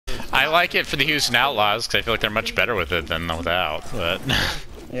I like it for the Houston Outlaws because I feel like they're much better with it than without. But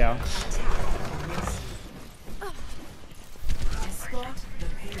yeah.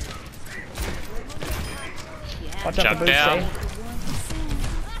 Watch out jump for down.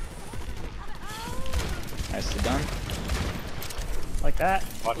 Nicely done. Like that.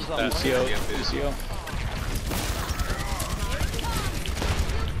 Watch that. Lucio. Lucio.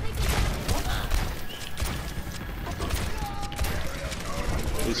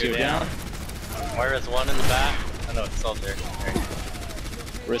 Lucio down. Where is one in the back? Oh no, it's Soldier.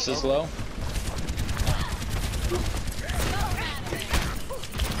 Rissa's low.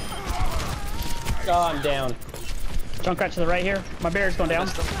 Oh, I'm down. Junkrat to the right here. My bear's going down.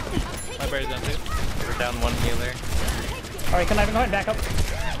 My bear's down too. We're down one healer. Alright, can I go ahead and back up?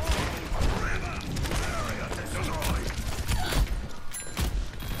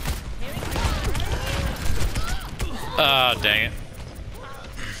 Oh, dang it.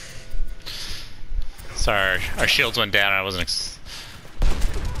 Sorry, our shields went down and I wasn't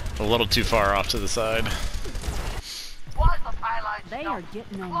a little too far off to the side. They are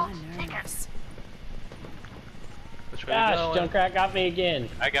getting on my nerves. Which way Gosh, going? Junkrat got me again.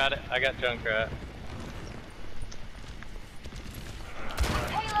 I got it. I got Junkrat.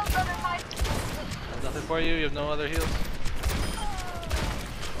 Nothing for you. You have no other heals.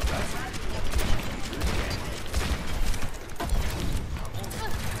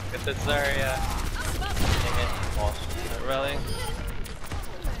 Get this Zarya. Dang it. They're rallying.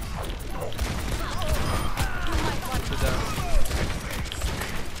 Two down.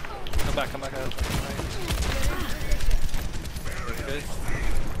 Come back, come back. Good.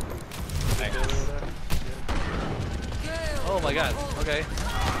 Thanks. Oh my god. Okay.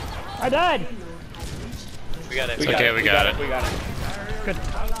 I died! We got it. We got it. We got it. Good.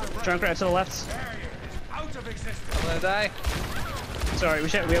 Junkrat to the left. I'm gonna die. Sorry, we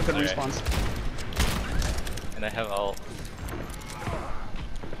have good Okay. respawns. And I have ult.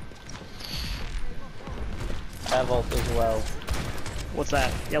 I have ult as well. What's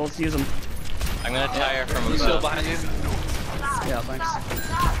that? Yeah, let's use them. I'm gonna tire from He's still above. behind you. Yeah, thanks.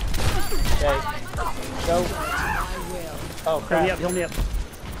 Okay. Go. Oh Heal crap. me up, heal me up.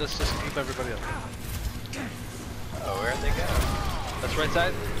 Just keep everybody up. Oh, where'd they go? That's right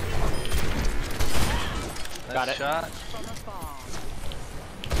side. Nice Got it. shot.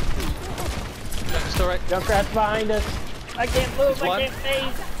 Still right. Junkrat's behind us. I can't move. There's one. I can't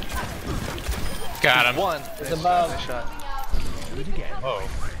phase. Got him. One. It's Nice above. Nice shot. Oh.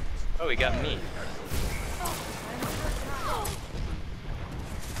 Oh, he got me.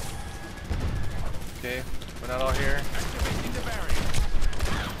 Okay, we're not all here.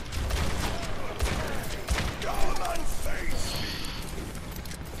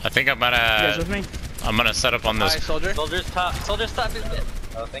 I think You guys with me? I'm gonna set up on Hi, this. soldier. Soldier's top. Soldier's top is it.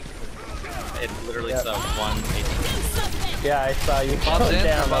 Oh, thank you. It literally said 1 HP. Yeah, I saw you Bob's going in.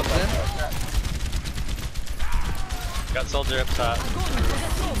 down. Bob's in. Got soldier up top. I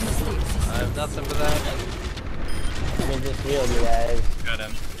have nothing for that. Let me just heal you guys. Got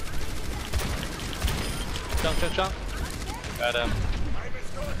him. Chunk, chunk, chunk. Got him.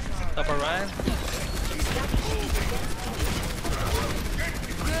 Up Orion.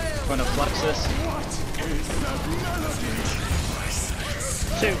 Gonna flex this.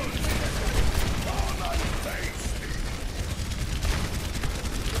 Shoot.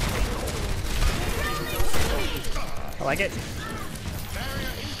 I like it.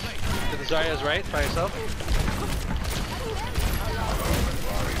 The Zarya's right by yourself.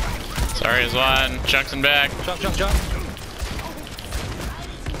 Sorry, is one. Junk's back. Chunk, chunk, chunk.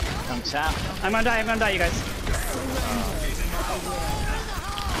 Junk's half. I'm gonna die, you guys.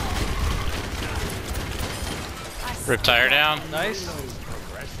 Rip tire down. Nice.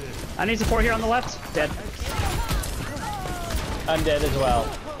 I need support here on the left. Dead. I'm dead as well.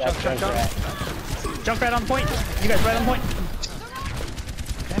 That's Jump, jump, Junkrat. Junkrat on point. You guys right on point.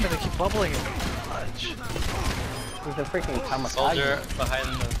 Damn it, they keep bubbling it. Fudge. He's a freaking kamikaze. Soldier behind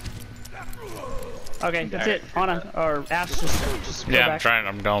the. Okay, that's it. Anna, or Ash, just go Yeah, back. I'm trying.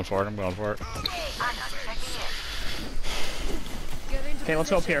 I'm going for it. Okay, let's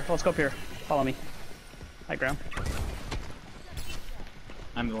go up here. Let's go up here. Follow me. High ground.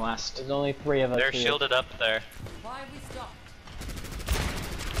 I'm the last. There's only 3 of us They're here. shielded up there.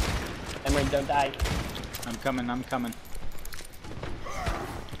 Emery, don't die. I'm coming.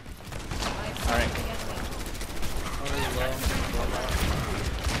 Alright.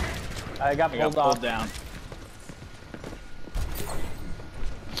 I got pulled off. down.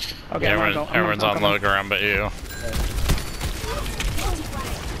 Okay, Yeah, I'm everyone's on low ground but you.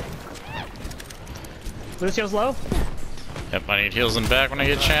 Lucio's low. Yep, I need heals and back when I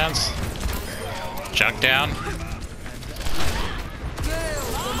get a chance. Junk down.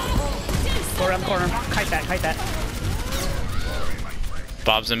 Go around the corner. Kite that, kite that.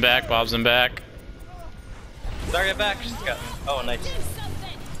 Bob's in back, Bob's in back. Zarya back. She's got. Oh, nice.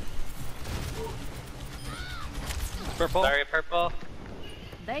 Purple. Zarya purple.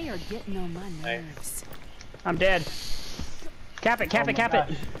 They are getting on my nerves. I'm dead. Cap it, cap it, cap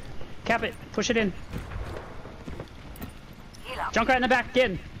it. Cap it, push it in. Junkrat in the back,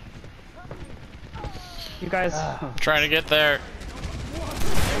 get in. You guys. Trying to get there.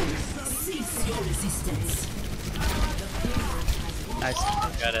 Nice.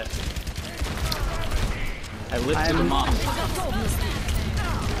 Got it. I lifted him off.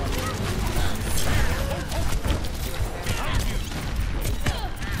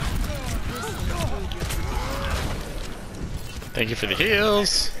 Thank you for the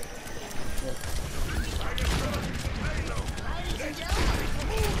heals.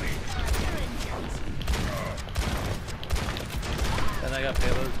 And I got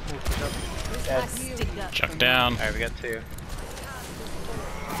payload. Push up. Junk down. Alright, we got 2.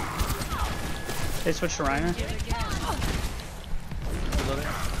 They switched to Reiner.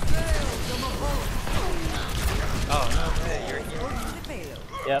 Oh no, hey, you're here.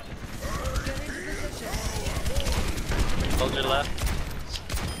 Yep. Soldier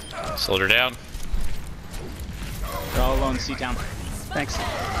left. Soldier down. They're all alone, C-Town. Thanks.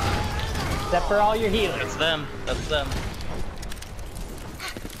 Except for all your healers. That's them. That's them.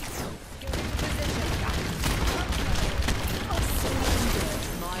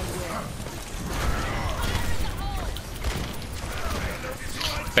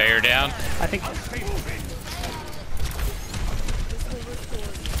 Bear down. I think.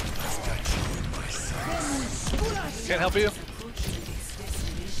 Can't help you.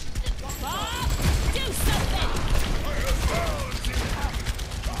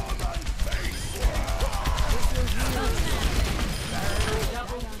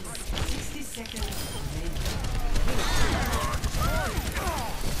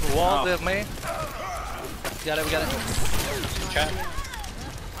 Wall of me. Got it, we got it. Trap.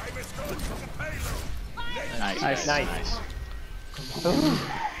 Nice. Nice.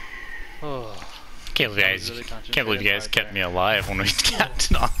 Oh. Can't believe you guys, Really can't believe you guys concentrated kept hard me alive when we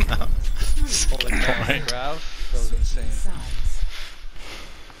capped on the Holding down the grab. That was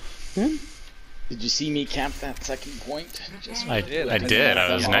insane. Did you see me camp that second point? Just I did.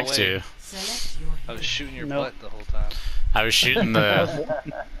 I was next to you. I was shooting your Nope. butt the whole time. I was shooting the.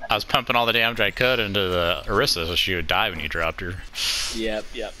 I was pumping all the damage I could into the Orisa so she would die when you dropped her. Yep.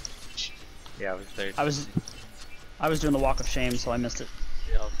 Yeah, I was there. I was doing the walk of shame, so I missed it.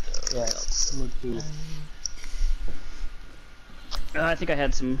 Yes. Me too. I think I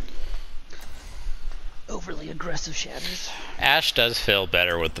had some overly aggressive shatters. Ash does feel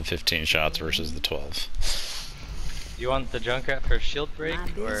better with the 15 shots versus the 12. You want the Junkrat for shield break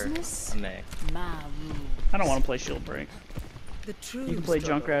My or business, a May? my rule. I don't want to play Shield Break. The true You can play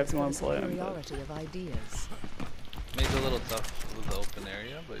struggle Junkrat if is you want to for play him, but- superiority of ideas. Maybe a little tough with the open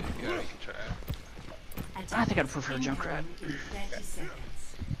area, but you can try it. I think I'd prefer Junkrat.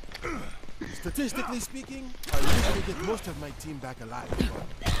 Statistically speaking, I usually get most of my team back alive,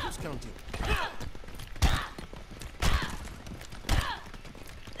 but who's counting?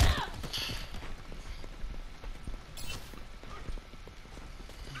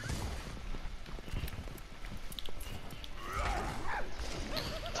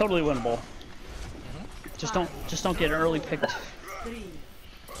 Totally winnable. Just don't get early picked.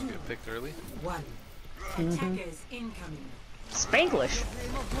 Get picked early. Attackers incoming. Spanglish.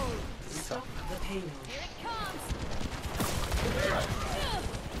 Stop the payload.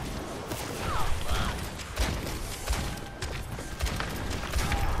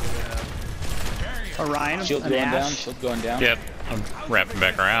 Orion. Shield an going Ash. down. Shield going down. Yep, I'm wrapping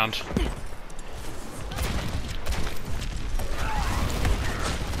back around.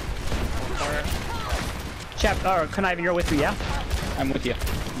 Chap, or Conniving, you're with me, yeah? I'm with you.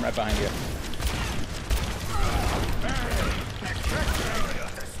 I'm right behind you.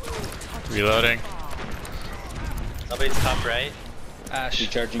 Reloading. Somebody's top right. Ash.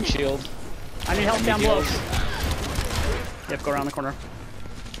 Recharging shield. I need help down below. Yep, go around the corner.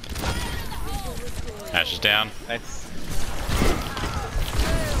 Ash is down. Nice.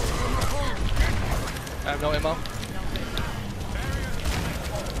 I have no ammo.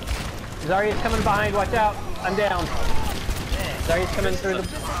 Zarya's coming behind, watch out. I'm down. Zarya's coming through the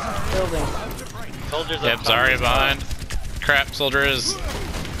building. Soldiers Yep, up top. Zarya behind. Crap, soldier is.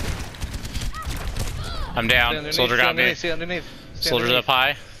 I'm Stay down. underneath, Soldier stay got me. underneath, stay underneath. Stay Soldier's up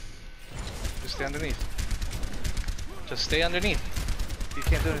underneath. high. Just stay underneath. Just stay underneath. You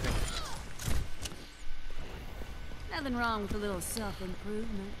can't do anything. Nothing wrong with a little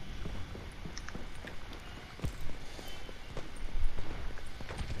self-improvement.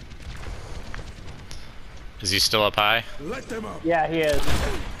 Is he still up high? Let them up. Yeah, he is.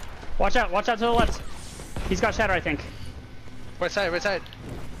 Watch out to the left. He's got shadow, I think. Right side, right side.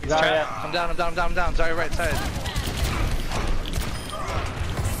 Zarya. I'm down, I'm down, I'm down, I'm down. Sorry, right side.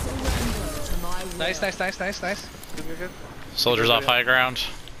 Nice, nice, nice, nice, nice. Good, good, good. Soldiers off high ground.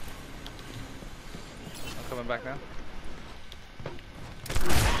 I'm coming back now.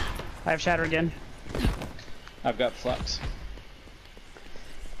 I have shadow again. I've got flux.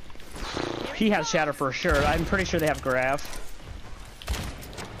 He has shadow for sure. I'm pretty sure they have grav.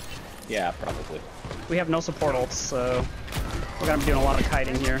 Yeah, probably. We have no support ults, so we're gonna be doing a lot of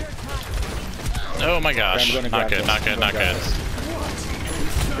kiting here. Oh my gosh. I'm gonna Not grab good, this. not good, I'm not gonna good. grab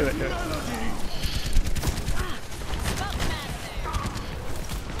this. Do it, do it.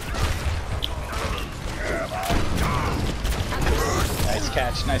 Nice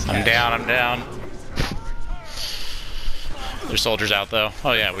catch, nice catch. I'm down, I'm down. There's soldiers out though.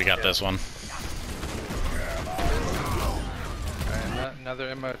 Oh yeah, we got this one. Alright, another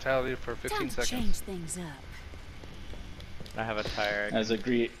immortality for 15 Time to seconds. change things up. I have a tire. That was a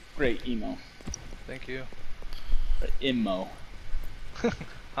great emo. Thank you. Immo.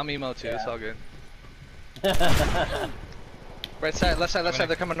 I'm emo too, it's all good. Right side, left side,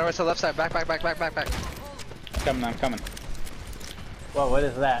 they're coming. Right side, left side, back. I'm coming. Whoa, what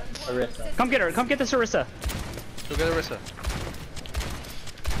is that? Orisa. Come get her. Come get this Orisa. Go get Orisa.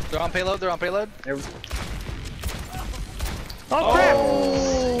 They're on payload. Oh crap!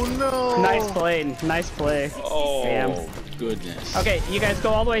 Oh no! Nice play. Nice play. Oh, Damn. goodness. Okay, you guys go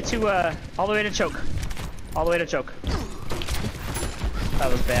all the way to choke. All the way to choke.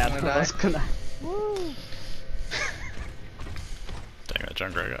 That was bad. Gonna die. I was gonna... Dang, that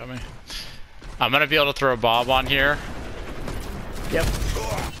Junkrat got me. I'm gonna be able to throw a bob on here. Yep.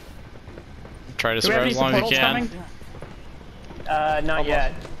 Try to Do we have survive any as long as support you ults can. coming? Not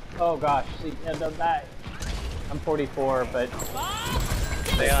yet. Oh gosh. See, that. I'm 44, but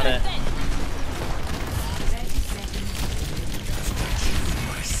Stay on it.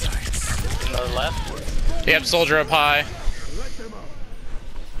 Another left. Yep, soldier up high. Soldier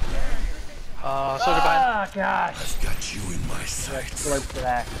behind. oh gosh. I've got you in my sights. Slurp to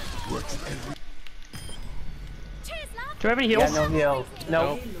that. Do we have any Yeah, heals? no heals.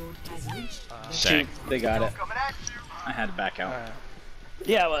 Nope. Dang. They got it. I had to back out. Alright.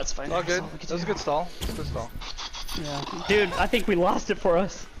 Yeah, well, that's fine. All good. That's all we can That was a do. good stall. Good stall. Yeah. Dude, I think we lost it for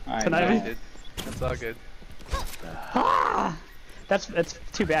us. I Tonight. know. You did. That's all good. Ah! That's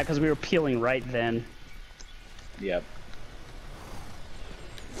too bad because we were peeling right then. Yep.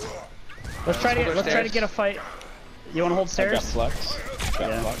 Let's try to hold let's try to stairs. get a fight. You want to hold I've got stairs? flux. Got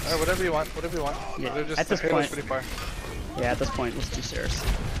Yeah. flux. Alright, whatever you want. Yeah, They're just, at this the payload's point- pretty far. Yeah, at this point, let's do stairs.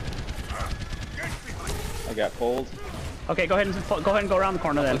 I got pulled. Okay, go ahead and go around the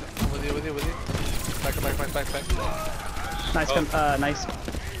corner then. With you. Back. Nice, nice.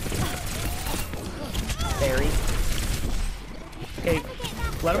 Berry. Okay,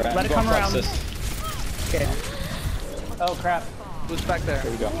 let Alright, it I'm come going around. flux this. Okay. Oh crap. Who's back there?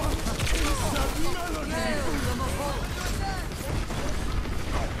 There we go.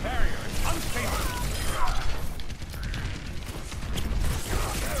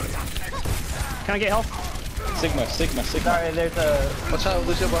 Can I get help? Sigma. Sorry, there's a. Watch out,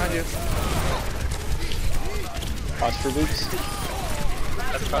 Lucio behind you. Watch for boots.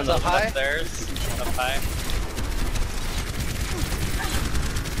 That's up high. Upstairs. Up high.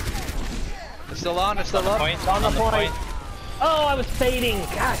 It's still on, it's still up. It's on the point. Oh, I was fading.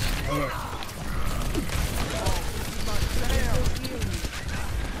 Gosh.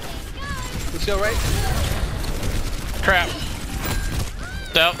 Lucio right. Crap.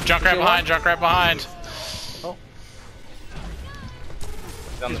 Nope, Junkrat behind.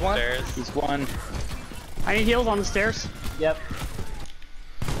 He's one. He's one. I need heals on the stairs. Yep.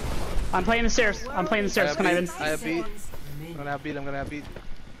 I'm playing the stairs. I'm playing the stairs. Can I even? I have beat. I'm gonna have beat.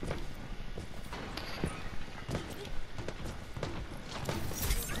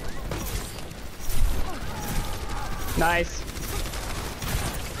 Nice.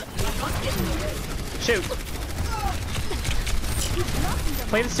 Shoot.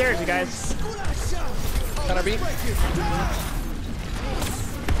 Play the stairs, you guys. Can I beat?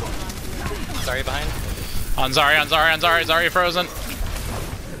 Sorry, behind. On Zari, Zari frozen.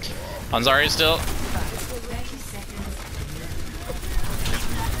 On Zari still.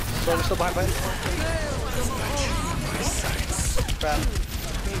 Soldier still behind. Crap.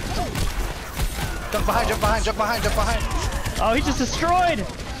 Jump behind, jump behind, jump behind, jump behind. Oh, he just destroyed!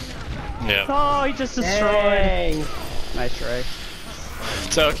 Yeah. Oh, he just destroyed. Dang. Nice try.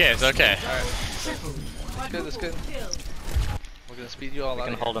 It's okay, it's okay. It's good, it's good. We're gonna speed you all We out.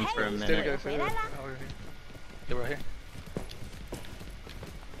 can hold him for a Stay minute. together, stay together. Oh, we're here. Yeah, we're here.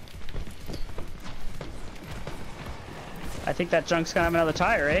 I think that junk's gonna have another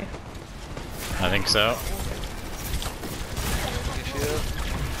tire, eh? I think so. Get shield.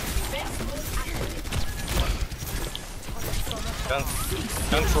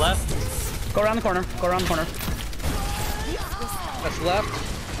 Junk's left. Go around the corner. Go around the corner. That's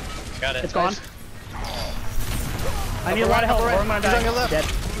left. Got it. It's gone. I need a lot of help or I'm gonna He's on your die. left. Dead.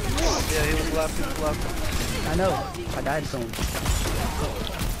 Yeah, he was left, he was left. I know. I died soon.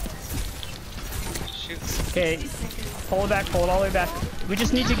 Shoots. Okay. Pull it back. Pull it all the way back. We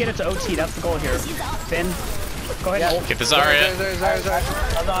just need to get it to OT. That's the goal here. Finn, go ahead. Yeah. Get the Zarya. Zarya.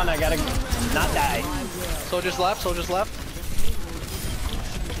 Hold on, I gotta not die. Soldiers left, soldiers left.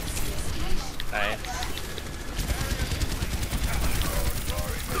 Alright.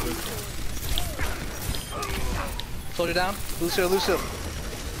 Soldier down. Lucio, Lucio.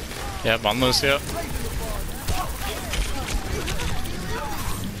 Yep, on Lucio.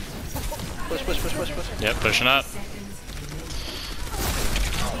 Push, push, push, push, push. Yep, pushing up.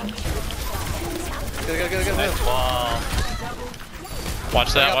 Get. Nice wall.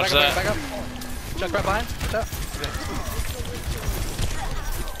 Watch that, watch that. Back up. Junk right behind. Watch out.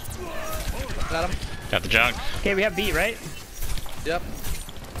 Got him. Got the junk. Okay, we have beat, right? Yep.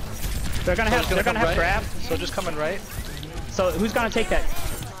 They're gonna have right. grab. Soldier's coming right. So who's gonna take that?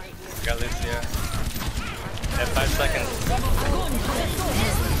 Got Lucio. Yeah, 5 seconds.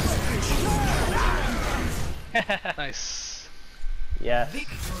 Nice. Yes.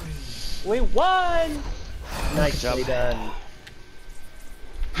 We won! Nicely done.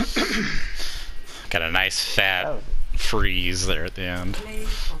 Got a nice fat Oh. freeze there at the end. Play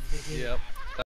of the game. Yep.